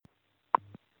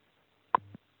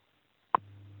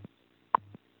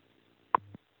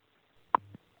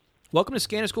Welcome to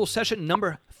Scanner School session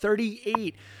number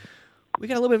 38. We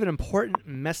got a little bit of an important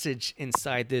message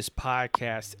inside this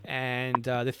podcast, and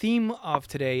the theme of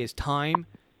today is time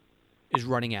is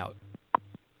running out.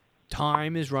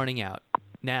 Time is running out.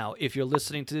 Now, if you're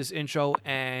listening to this intro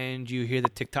and you hear the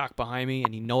TikTok behind me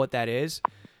and you know what that is,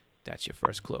 that's your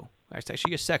first clue. That's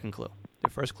actually your second clue. The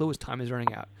first clue is time is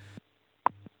running out.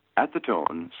 At the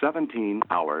tone, 17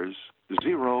 hours,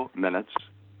 0 minutes,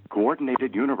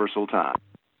 Coordinated Universal Time.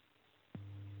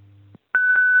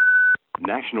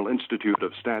 National Institute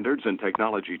of Standards and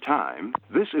Technology time.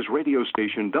 This is radio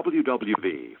station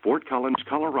WWV, Fort Collins,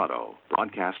 Colorado,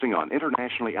 broadcasting on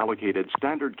internationally allocated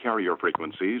standard carrier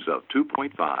frequencies of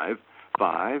 2.5,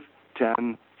 5,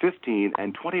 10, 15,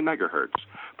 and 20 megahertz,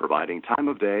 providing time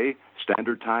of day,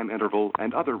 standard time interval,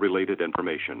 and other related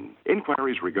information.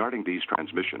 Inquiries regarding these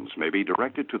transmissions may be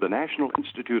directed to the National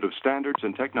Institute of Standards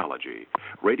and Technology,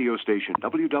 radio station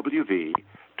WWV,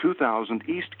 2000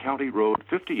 East County Road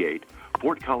 58,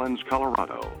 Fort Collins,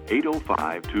 Colorado,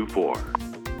 80524.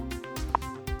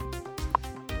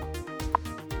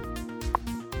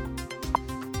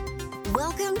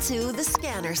 Welcome to The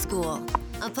Scanner School,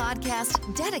 a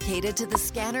podcast dedicated to the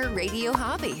scanner radio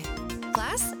hobby.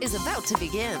 Class is about to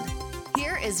begin.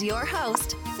 Here is your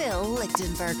host, Phil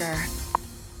Lichtenberger.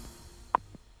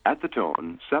 At the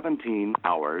tone, 17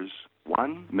 hours,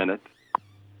 1 minute,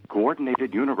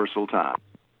 Coordinated Universal Time.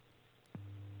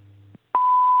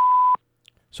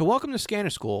 So welcome to Scanner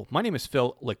School. My name is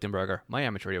Phil Lichtenberger. My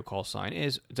amateur radio call sign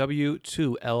is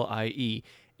W2LIE.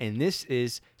 And this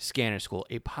is Scanner School,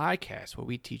 a podcast where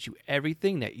we teach you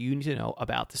everything that you need to know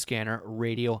about the scanner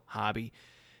radio hobby.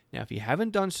 Now, if you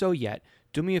haven't done so yet,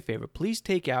 do me a favor. Please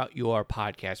take out your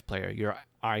podcast player, your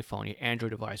iPhone, your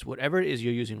Android device, whatever it is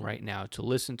you're using right now to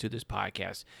listen to this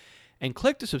podcast, and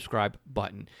click the subscribe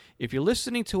button. If you're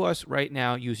listening to us right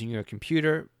now using your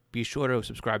computer, be sure to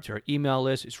subscribe to our email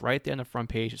list. It's right there on the front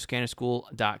page at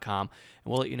scannerschool.com, and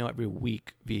we'll let you know every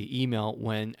week via email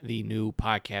when the new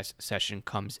podcast session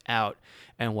comes out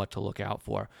and what to look out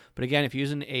for. But again, if you're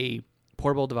using a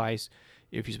portable device,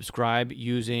 if you subscribe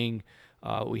using,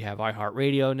 we have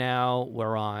iHeartRadio now.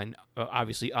 We're on,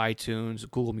 obviously, iTunes,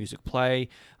 Google Music Play,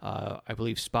 I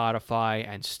believe Spotify,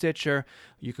 and Stitcher.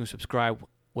 You can subscribe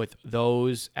with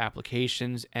those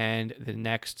applications, and the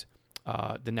next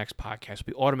podcast will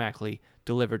be automatically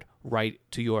delivered right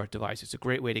to your device. It's a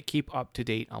great way to keep up to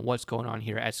date on what's going on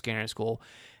here at Scanner School.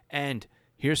 And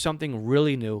here's something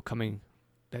really new coming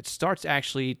that starts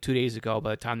actually 2 days ago.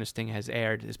 By the time this thing has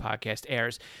aired, this podcast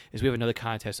airs, is we have another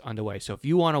contest underway. So if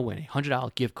you want to win a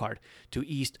 $100 gift card to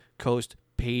East Coast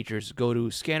Pagers, go to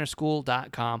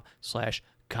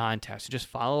scannerschool.com/contest. Just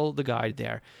follow the guide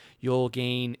there. You'll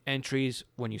gain entries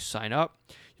when you sign up.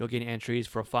 You'll gain entries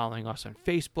for following us on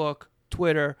Facebook,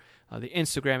 Twitter, the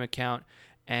Instagram account.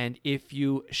 And if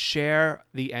you share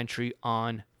the entry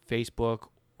on Facebook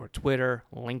or Twitter,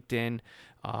 LinkedIn,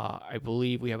 I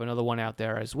believe we have another one out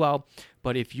there as well.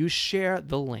 But if you share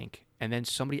the link and then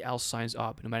somebody else signs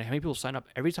up, no matter how many people sign up,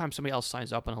 every time somebody else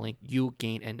signs up on a link, you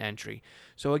gain an entry.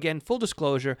 So again, full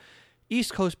disclosure,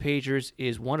 East Coast Pagers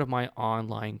is one of my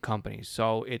online companies.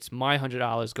 So it's my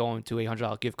 $100 going to a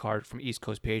 $100 gift card from East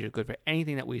Coast Pagers, good for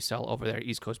anything that we sell over there at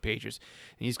East Coast Pagers.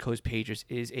 And East Coast Pagers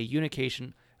is a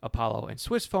Unication, Apollo, and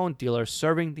Swiss phone dealer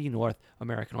serving the North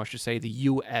American, or I should say the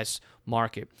U.S.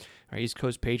 market. Our East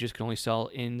Coast Pagers can only sell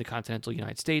in the continental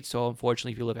United States. So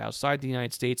unfortunately, if you live outside the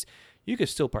United States, you can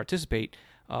still participate.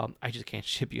 I just can't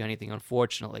ship you anything,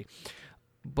 unfortunately.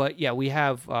 But yeah, we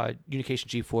have Unication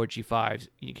G4, G5s,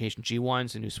 Unication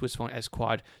G1s, the new Swiss phone S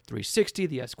Quad 360,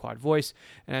 the S Quad Voice,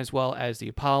 and as well as the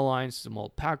Apollo lines, some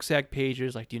old Paxac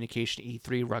pagers like the Unication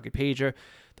E3 rugged pager.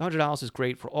 The $100 is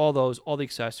great for all those, all the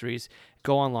accessories.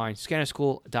 Go online,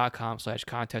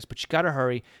 scannerschool.com/contest, but you got to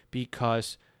hurry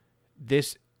because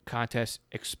this contest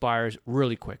expires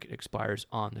really quick. It expires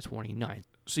on the 29th.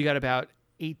 So you got about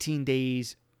 18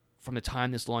 days from the time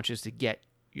this launches to get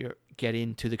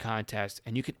into the contest,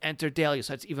 and you can enter daily,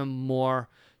 so that's even more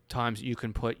times you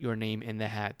can put your name in the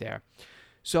hat there.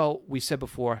 So we said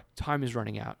before, time is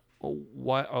running out.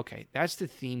 What? Okay, that's the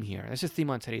theme here. That's the theme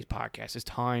on today's podcast. Is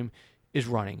time is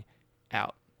running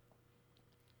out.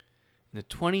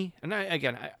 Let's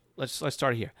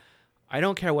start here. I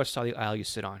don't care what side of the aisle you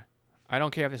sit on. I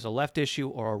don't care if it's a left issue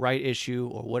or a right issue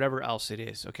or whatever else it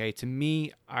is. Okay, to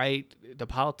me, the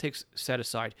politics set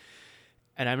aside.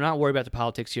 And I'm not worried about the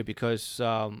politics here because,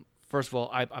 first of all,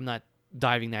 I'm not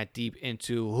diving that deep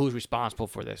into who's responsible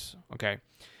for this, okay?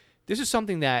 This is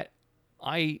something that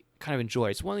I kind of enjoy.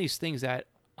 It's one of these things that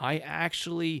I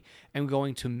actually am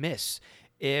going to miss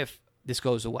if this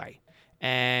goes away.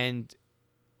 And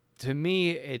to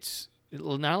me, it's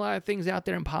not a lot of things out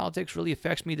there in politics really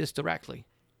affects me this directly.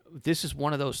 This is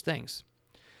one of those things.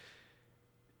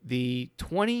 The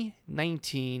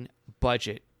 2019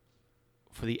 budget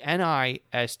for the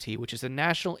NIST, which is the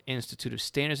National Institute of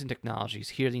Standards and Technologies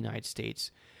here in the United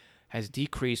States, has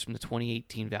decreased from the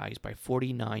 2018 values by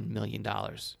 $49 million.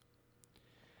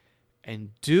 And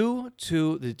due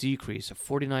to the decrease of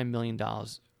 $49 million,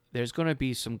 there's going to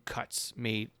be some cuts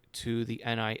made to the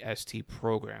NIST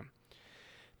program.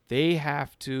 They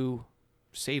have to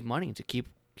save money to keep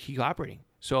operating.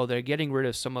 So they're getting rid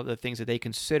of some of the things that they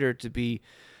consider to be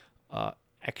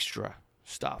extra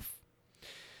stuff.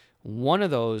 One of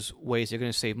those ways they're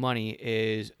going to save money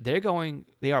is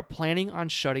they are planning on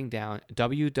shutting down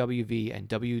WWV and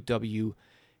WWH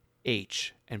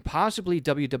and possibly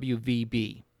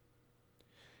WWVB.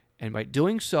 And by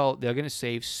doing so, they're going to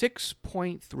save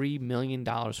 $6.3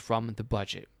 million from the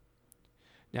budget.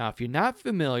 Now, if you're not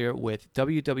familiar with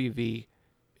WWV,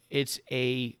 it's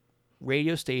a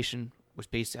radio station was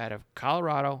based out of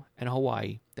Colorado and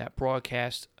Hawaii that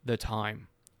broadcast the time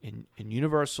in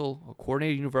Universal, or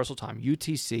Coordinated Universal Time,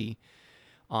 UTC,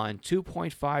 on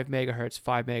 2.5 megahertz,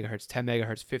 5 megahertz, 10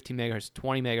 megahertz, 15 megahertz,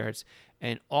 20 megahertz,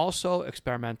 and also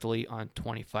experimentally on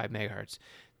 25 megahertz.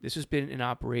 This has been in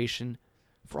operation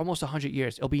for almost 100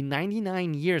 years. It'll be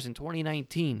 99 years in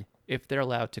 2019 if they're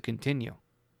allowed to continue.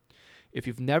 If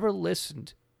you've never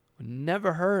listened,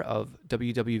 never heard of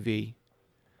WWV,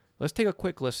 let's take a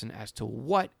quick listen as to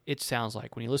what it sounds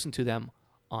like when you listen to them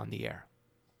on the air.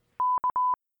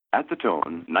 At the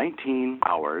tone, 19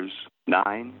 hours,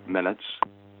 9 minutes,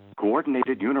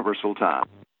 Coordinated Universal Time.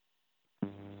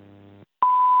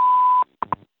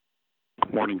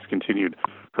 Warnings continued.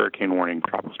 Hurricane warning.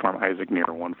 Tropical storm Isaac near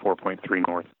 14.3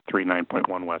 north,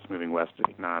 39.1 west, moving west at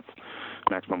 8 knots.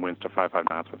 Maximum winds to 55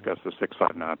 knots with gusts of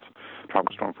 65 knots.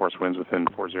 Tropical storm force winds within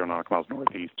 40 nautical miles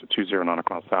northeast, 20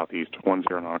 nautical miles southeast, 10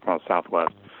 nautical miles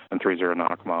southwest, and 30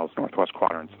 nautical miles northwest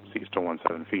quadrants, seas to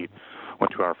 17 feet. 1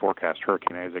 2-hour forecast.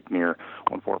 Hurricane Isaac near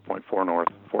 14.4 north,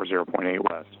 40.8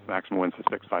 west. Maximum winds to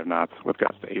 65 knots with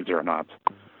gusts to 80 knots.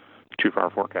 2-hour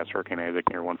forecast. Hurricane Isaac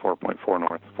near 14.4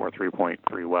 north,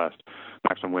 43.3 west.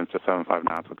 Maximum winds to 75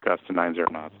 knots with gusts to 90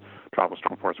 knots. Tropical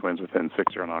storm force winds within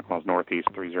 60 nautical miles northeast,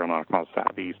 30 nautical miles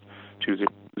southeast, 20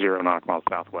 nautical miles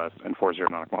southwest, and 40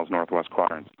 nautical miles northwest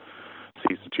quadrants.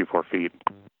 Seas to 24 feet.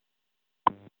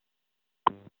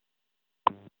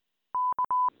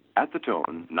 At the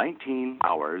tone, 19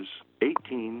 hours,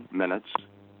 18 minutes,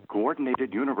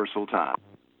 Coordinated Universal Time.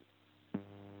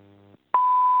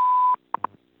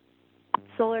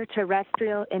 Solar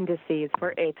terrestrial indices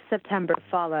for 8th September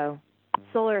follow.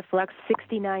 Solar flux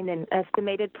 69 and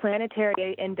estimated planetary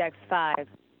K index 5.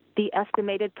 The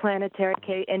estimated planetary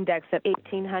K index of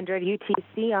 1800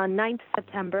 UTC on 9th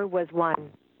September was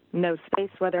 1. No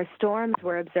space weather storms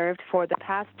were observed for the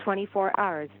past 24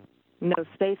 hours. No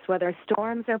space weather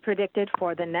storms are predicted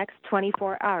for the next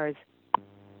 24 hours.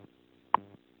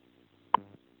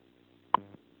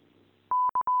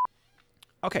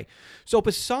 Okay, so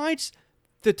besides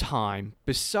the time,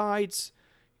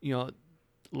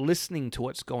 listening to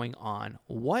what's going on,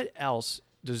 what else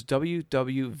does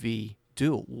WWV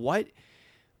do? What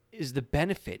is the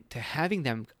benefit to having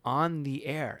them on the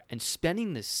air and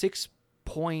spending the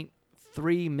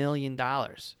 $6.3 million? Well,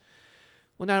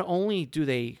 not only do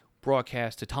they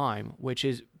broadcast the time, which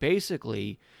is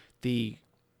basically the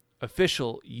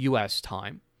official U.S.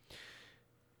 time,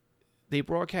 they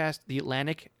broadcast the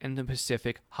Atlantic and the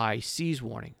Pacific high seas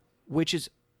warning, which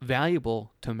is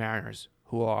valuable to mariners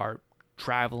who are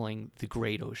traveling the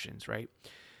great oceans, right?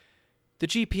 The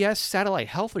GPS satellite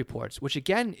health reports, which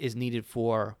again is needed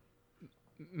for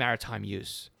maritime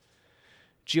use.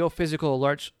 Geophysical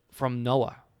alerts from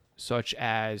NOAA, such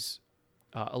as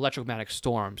electromagnetic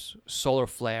storms, solar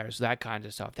flares, that kind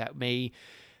of stuff that may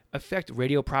affect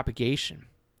radio propagation.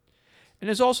 And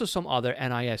there's also some other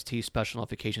NIST special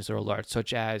notifications or alerts,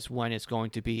 such as when it's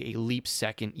going to be a leap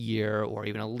second year or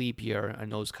even a leap year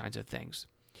and those kinds of things.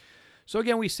 So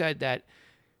again, we said that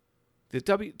the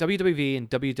WWV and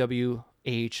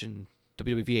WWVH and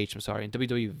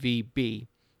WWVB,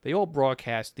 they all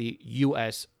broadcast the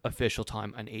U.S. official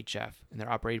time on HF, and they're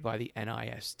operated by the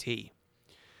NIST.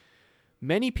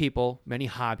 Many people, many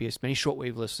hobbyists, many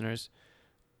shortwave listeners,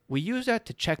 we use that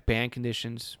to check band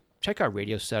conditions, check our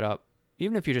radio setup,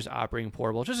 even if you're just operating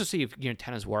portable, just to see if your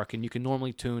antennas work, and you can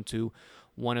normally tune to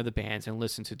one of the bands and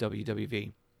listen to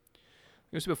WWV.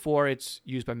 Like I said before, it's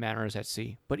used by mariners at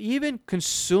sea. But even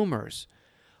consumers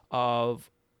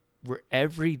of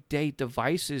everyday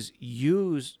devices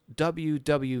use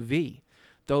WWV.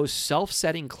 those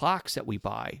self-setting clocks that we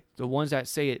buy, the ones that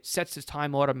say it sets its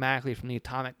time automatically from the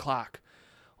atomic clock,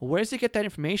 well, where does it get that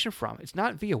information from? It's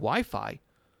not via Wi-Fi.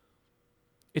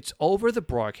 It's over the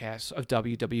broadcasts of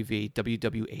WWV,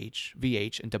 WWH,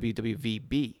 VH, and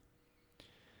WWVB.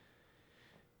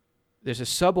 There's a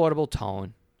subaudible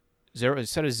tone,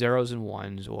 instead of zeros and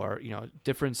ones, or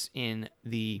difference in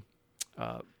the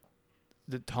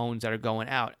tones that are going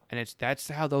out, and that's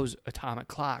how those atomic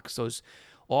clocks, those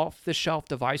off-the-shelf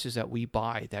devices that we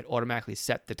buy that automatically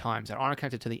set the times, that aren't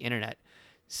connected to the internet,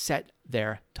 set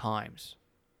their times.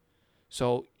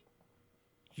 So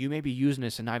you may be using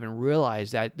this and not even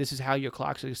realize that this is how your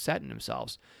clocks are setting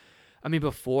themselves. I mean,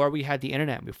 before we had the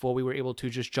internet, before we were able to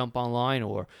just jump online,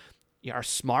 or our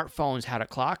smartphones had a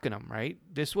clock in them, right?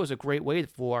 This was a great way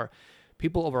for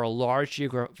people over a large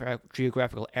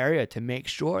geographical area to make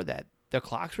sure that the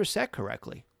clocks were set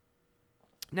correctly.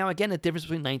 Now, again, the difference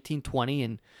between 1920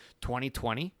 and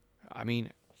 2020, I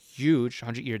mean, huge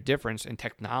 100-year difference in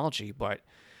technology, but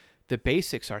the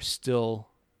basics are still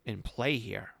in play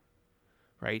here,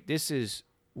 right? This is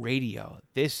radio.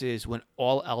 This is when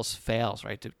all else fails,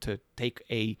 right? To take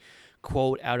a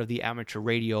quote out of the amateur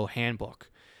radio handbook.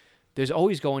 There's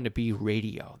always going to be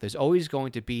radio. There's always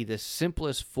going to be the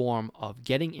simplest form of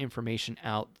getting information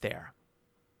out there.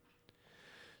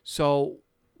 So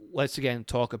let's again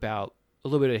talk about a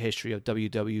little bit of the history of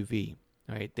WWV.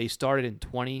 Right? They started in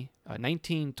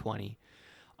 1920,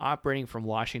 operating from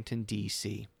Washington,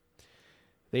 D.C.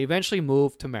 They eventually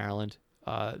moved to Maryland.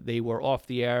 They were off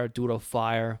the air due to a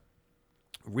fire,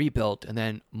 rebuilt, and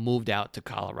then moved out to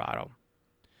Colorado.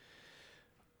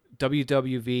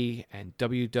 WWV and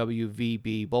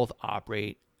WWVB both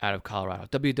operate out of Colorado.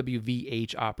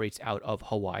 WWVH operates out of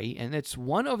Hawaii, and it's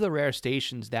one of the rare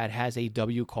stations that has a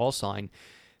W call sign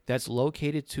that's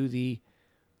located to the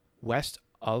west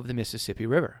of the Mississippi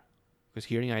River. Because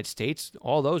here in the United States,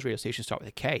 all those radio stations start with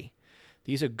a K.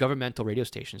 These are governmental radio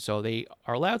stations, so they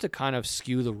are allowed to kind of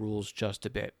skew the rules just a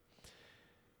bit.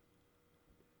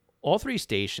 All three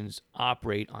stations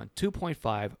operate on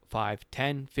 2.5, 5,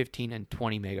 10, 15, and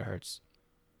 20 megahertz.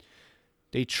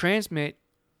 They transmit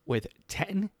with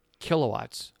 10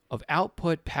 kilowatts of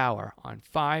output power on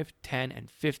 5, 10, and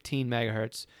 15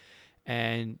 megahertz,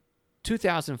 and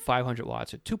 2,500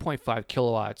 watts or 2.5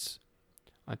 kilowatts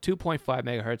on 2.5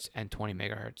 megahertz and 20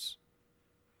 megahertz.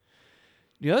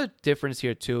 The other difference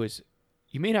here, too, is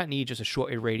you may not need just a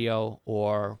shortwave radio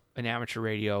or an amateur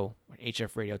radio, or an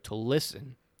HF radio to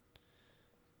listen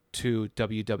to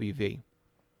WWV.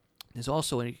 There's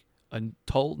also a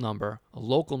toll number, a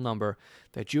local number,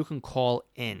 that you can call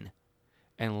in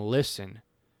and listen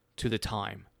to the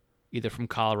time, either from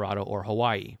Colorado or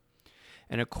Hawaii.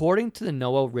 And according to the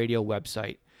NOAA radio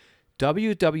website,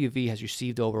 WWV has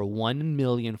received over 1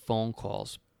 million phone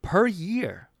calls per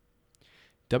year.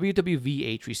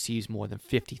 WWVH receives more than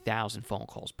 50,000 phone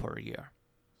calls per year.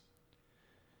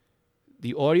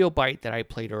 The audio bite that I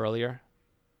played earlier,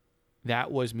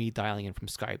 that was me dialing in from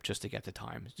Skype just to get the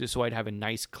time, just so I'd have a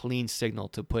nice, clean signal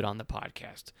to put on the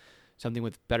podcast. Something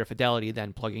with better fidelity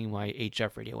than plugging my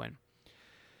HF radio in.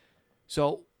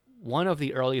 So one of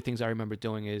the earlier things I remember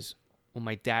doing is when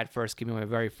my dad first gave me my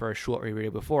very first shortwave radio,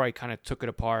 before I kind of took it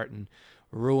apart and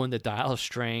ruined the dial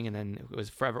string and then it was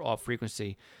forever off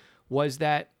frequency, was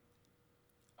that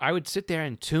I would sit there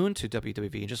and tune to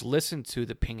WWV and just listen to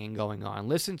the pinging going on,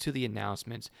 listen to the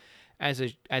announcements. As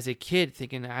a kid,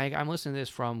 thinking, I'm listening to this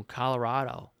from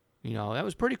Colorado. That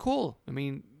was pretty cool. I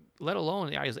mean, let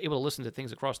alone I was able to listen to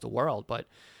things across the world, but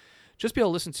just be able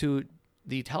to listen to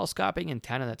the telescoping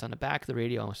antenna that's on the back of the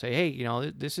radio and say,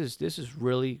 hey, this is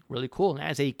really, really cool. And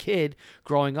as a kid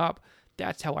growing up,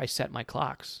 that's how I set my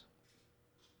clocks,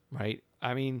 right?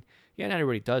 I mean, yeah, not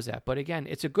everybody does that, but again,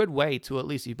 it's a good way to at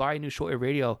least, you buy a new shortwave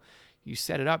radio, you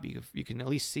set it up, you can at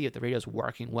least see if the radio's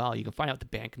working well. You can find out what the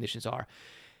band conditions are.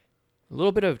 A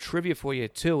little bit of trivia for you,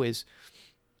 too, is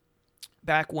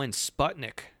back when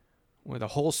Sputnik, where the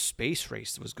whole space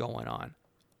race was going on,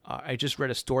 I just read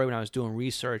a story when I was doing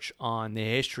research on the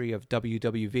history of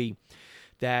WWV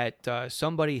that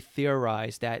somebody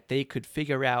theorized that they could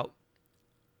figure out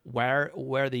where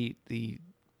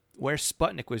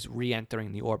Sputnik was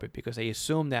re-entering the orbit, because they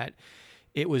assumed that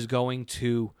it was going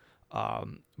to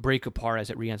break apart as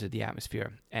it re-entered the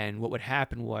atmosphere. And what would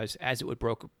happen was, as it would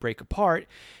break apart,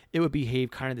 it would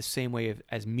behave kind of the same way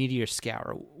as meteor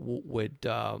scatter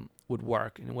would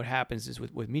work. And what happens is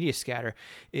with meteor scatter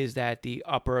is that the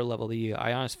upper level, the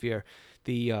ionosphere,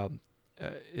 it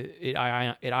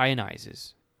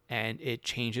ionizes and it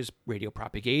changes radio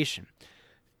propagation.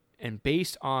 And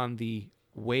based on the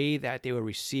way that they were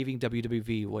receiving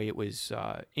WWV, way it was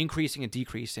increasing and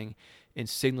decreasing in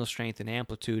signal strength and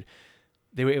amplitude,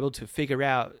 they were able to figure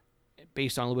out,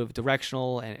 based on a little bit of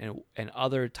directional and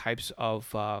other types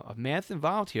of math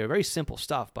involved here, very simple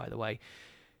stuff, by the way.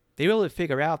 They were able to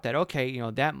figure out that, okay,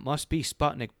 that must be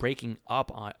Sputnik breaking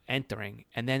up on entering,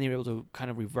 and then they were able to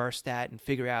kind of reverse that and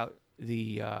figure out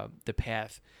the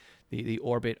path, the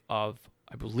orbit of,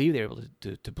 I believe they were able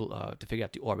to figure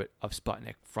out the orbit of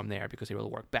Sputnik from there, because they were able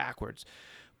to work backwards.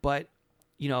 But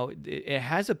it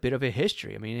has a bit of a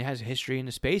history. I mean, it has a history in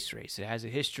the space race. It has a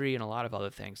history in a lot of other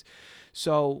things.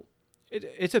 So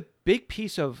it's a big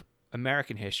piece of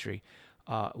American history.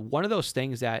 One of those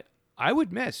things that I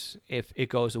would miss if it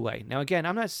goes away. Now, again,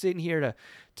 I'm not sitting here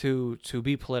to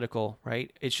be political,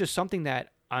 right? It's just something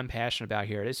that I'm passionate about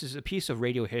here. This is a piece of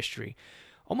radio history,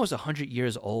 almost 100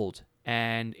 years old,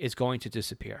 and it's going to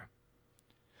disappear.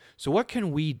 So what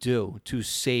can we do to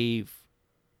save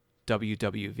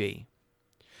WWV?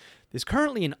 There's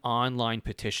currently an online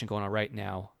petition going on right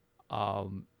now.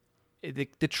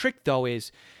 The trick, though,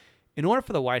 is in order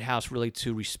for the White House really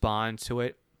to respond to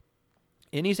it,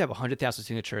 it needs to have 100,000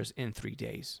 signatures in 3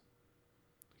 days.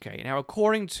 Okay, now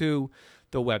according to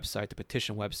the website, the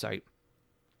petition website,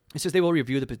 it says they will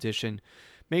review the petition,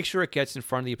 make sure it gets in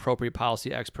front of the appropriate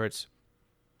policy experts,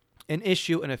 and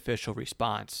issue an official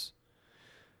response.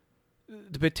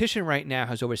 The petition right now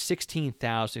has over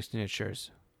 16,000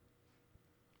 signatures,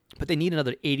 but they need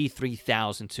another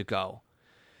 83,000 to go.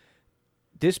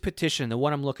 This petition, the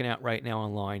one I'm looking at right now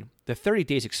online, the 30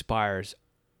 days expires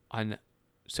on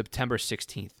September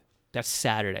 16th. That's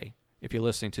Saturday, if you're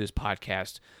listening to this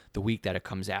podcast, the week that it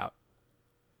comes out.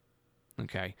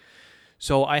 Okay.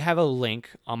 So I have a link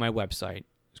on my website.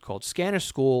 It's called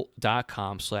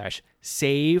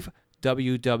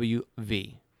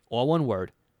scannerschool.com/SaveWWV. All one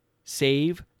word,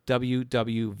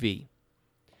 SaveWWV.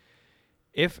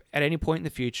 If at any point in the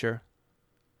future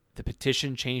the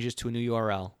petition changes to a new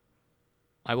URL,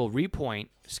 I will repoint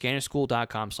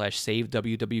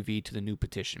scannerschool.com/SaveWWV to the new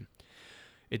petition.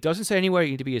 It doesn't say anywhere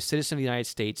you need to be a citizen of the United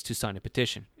States to sign a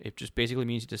petition. It just basically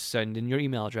means you just send in your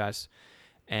email address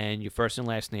and your first and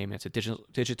last name. It's a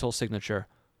digital signature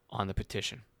on the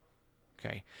petition.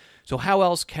 Okay. So how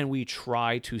else can we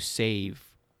try to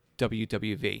save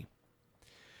WWV?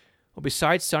 Well,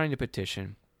 besides signing the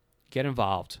petition, get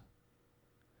involved.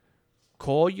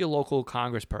 Call your local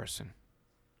congressperson.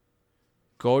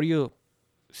 Go to your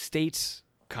state's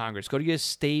Congress. Go to your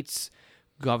state's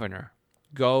governor.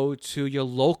 Go to your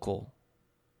local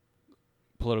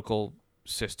political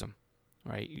system,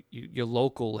 right? Your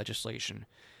local legislation,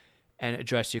 and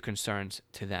address your concerns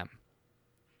to them.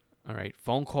 All right.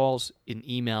 Phone calls and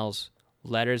emails,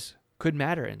 letters could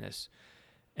matter in this.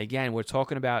 Again, we're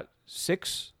talking about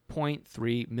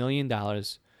 $6.3 million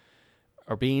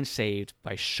are being saved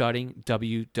by shutting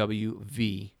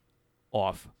WWV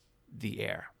off the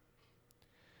air.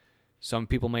 Some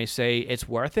people may say it's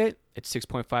worth it. It's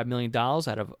 $6.5 million out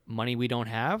of money we don't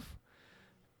have.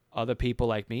 Other people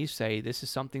like me say this is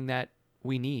something that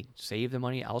we need. Save the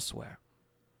money elsewhere.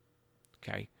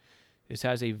 Okay? This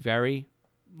has a very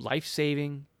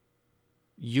life-saving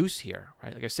use here,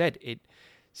 right? Like I said, it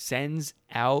sends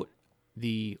out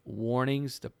the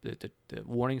warnings, the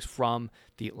warnings from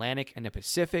the Atlantic and the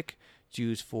Pacific. It's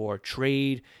used for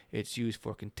trade. It's used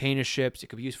for container ships. It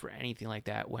could be used for anything like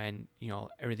that when,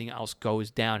 everything else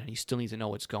goes down and you still need to know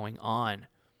what's going on.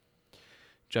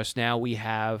 Just now we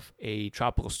have a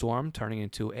tropical storm turning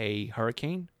into a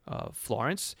hurricane,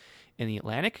 Florence, in the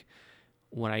Atlantic.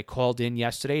 When I called in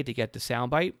yesterday to get the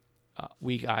soundbite,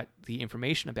 we got the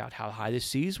information about how high the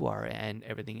seas were and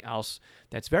everything else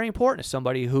that's very important to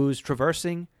somebody who's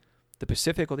traversing the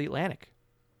Pacific or the Atlantic.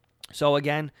 So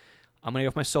again, I'm going to get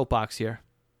off my soapbox here.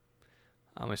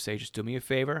 I'm going to say just do me a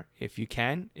favor, if you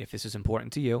can, if this is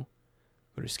important to you,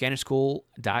 go to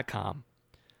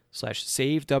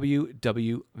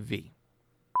scannerschool.com/SaveWWV.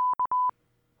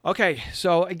 Okay,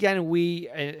 so again,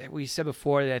 we said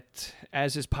before that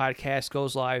as this podcast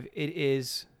goes live, it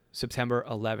is September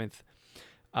 11th.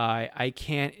 I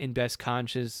can't, in best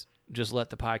conscience, just let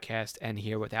the podcast end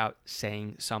here without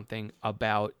saying something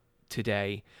about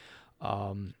today.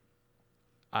 I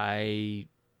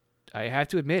have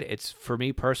to admit, it's, for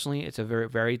me personally, it's a very,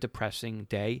 very depressing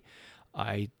day.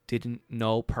 I didn't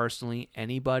know personally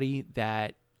anybody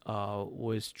that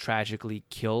was tragically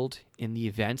killed in the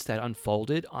events that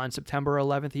unfolded on September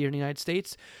 11th here in the United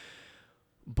States.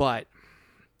 But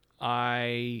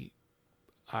I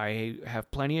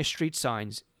have plenty of street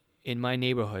signs in my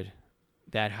neighborhood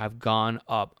that have gone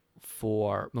up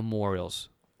for memorials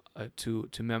to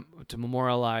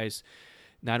memorialize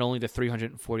not only the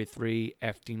 343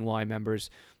 FDNY members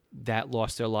that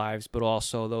lost their lives, but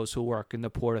also those who work in the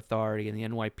Port Authority and the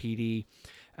NYPD,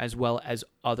 as well as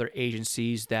other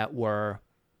agencies that were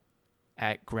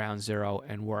at ground zero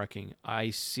and working. I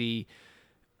see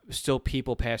still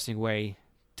people passing away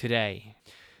today,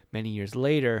 many years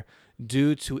later,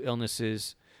 due to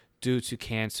illnesses, due to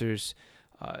cancers,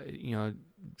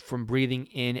 from breathing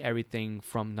in everything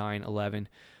from 9/11.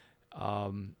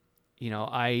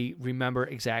 I remember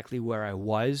exactly where I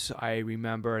was. I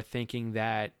remember thinking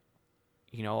that,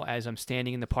 as I'm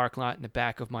standing in the parking lot in the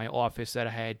back of my office, that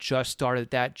I had just started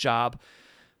that job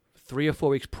 3 or 4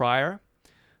 weeks prior.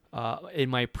 In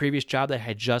my previous job that I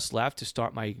had just left to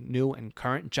start my new and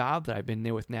current job that I've been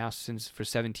there with now for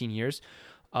 17 years.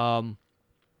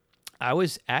 I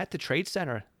was at the Trade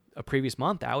Center a previous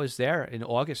month. I was there in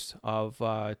August of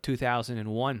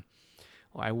 2001.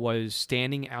 I was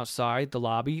standing outside the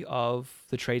lobby of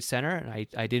the Trade Center, and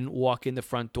I didn't walk in the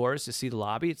front doors to see the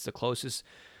lobby. It's the closest.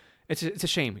 It's a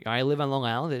shame. I live on Long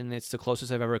Island, and it's the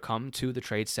closest I've ever come to the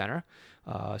Trade Center,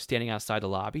 standing outside the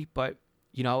lobby. But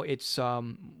it's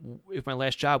with my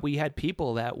last job, we had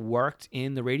people that worked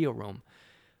in the radio room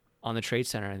on the Trade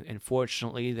Center, and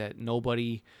fortunately, that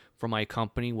nobody from my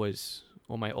company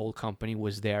my old company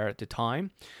was there at the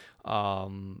time.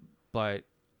 But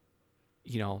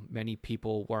many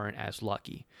people weren't as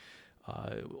lucky.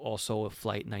 Also, with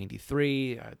Flight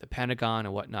 93, the Pentagon,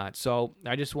 and whatnot. So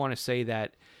I just want to say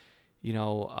that,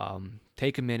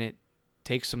 take a minute,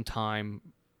 take some time.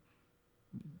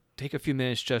 Take a few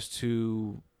minutes just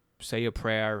to say a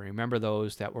prayer. Remember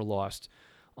those that were lost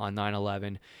on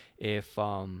 9/11. If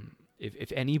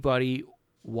anybody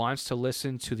wants to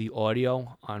listen to the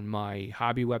audio on my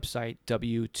hobby website,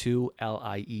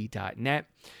 w2lie.net,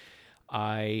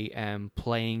 I am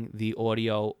playing the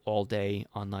audio all day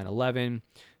on 9/11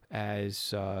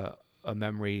 as a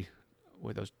memory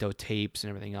with those tapes and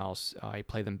everything else. I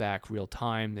play them back real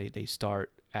time. They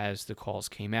start as the calls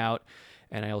came out.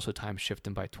 And I also time shift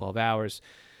them by 12 hours.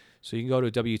 So you can go to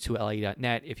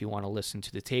w2le.net if you want to listen to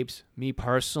the tapes. Me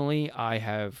personally,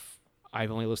 I've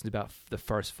only listened to about the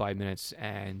first 5 minutes,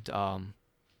 and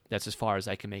that's as far as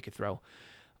I can make it through.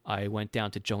 I went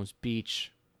down to Jones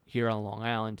Beach here on Long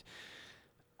Island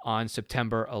on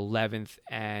September 11th,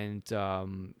 and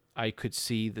I could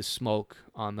see the smoke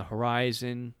on the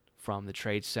horizon from the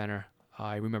Trade Center.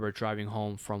 I remember driving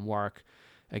home from work.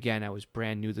 Again, I was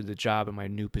brand new to the job in my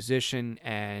new position,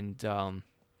 and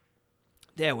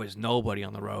there was nobody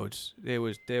on the roads. There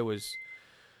was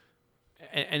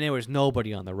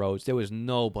nobody on the roads. There was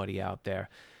nobody out there,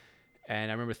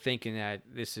 and I remember thinking that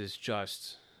this is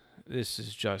just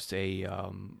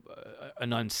an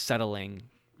unsettling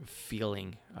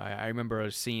feeling. I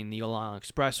remember seeing the Long Island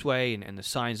Expressway and the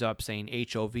signs up saying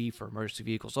HOV for emergency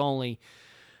vehicles only.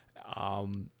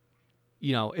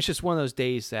 It's just one of those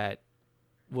days that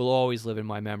will always live in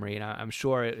my memory, and I'm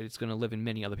sure it's going to live in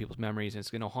many other people's memories, and it's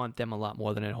going to haunt them a lot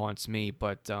more than it haunts me.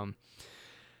 But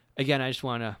again, I just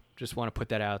want to put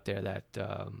that out there that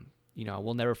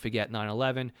we'll never forget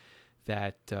 9/11.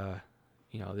 That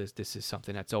this is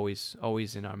something that's always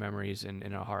in our memories and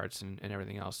in our hearts and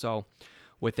everything else. So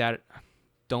with that,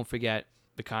 don't forget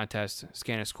the contest,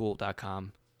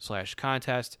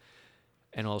 scannerschool.com/contest,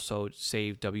 and also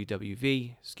save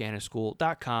WWV,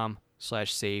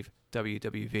 scannerschool.com/save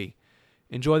WWV.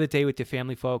 Enjoy the day with your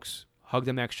family, folks. Hug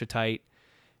them extra tight.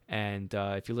 And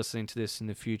if you're listening to this in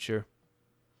the future,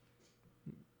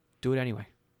 do it anyway.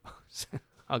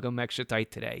 Hug them extra tight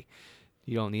today.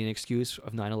 You don't need an excuse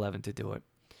of 9/11 to do it.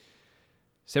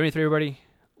 73, everybody.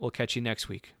 We'll catch you next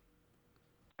week.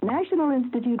 National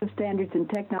Institute of Standards and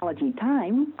Technology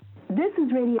time. This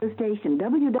is radio station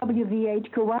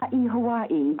WWVH Kauai,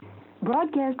 Hawaii,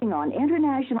 broadcasting on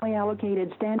internationally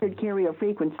allocated standard carrier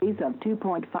frequencies of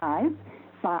 2.5,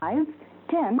 5,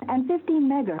 10, and 15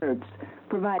 megahertz,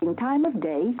 providing time of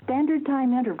day, standard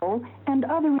time interval, and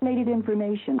other related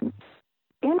information.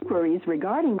 Inquiries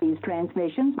regarding these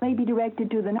transmissions may be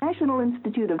directed to the National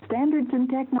Institute of Standards and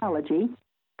Technology,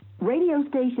 radio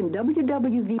station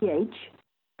WWVH,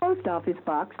 Post Office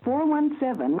Box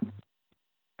 417,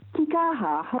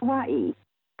 Kikaha, Hawaii,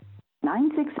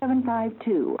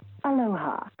 96752.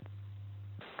 Aloha.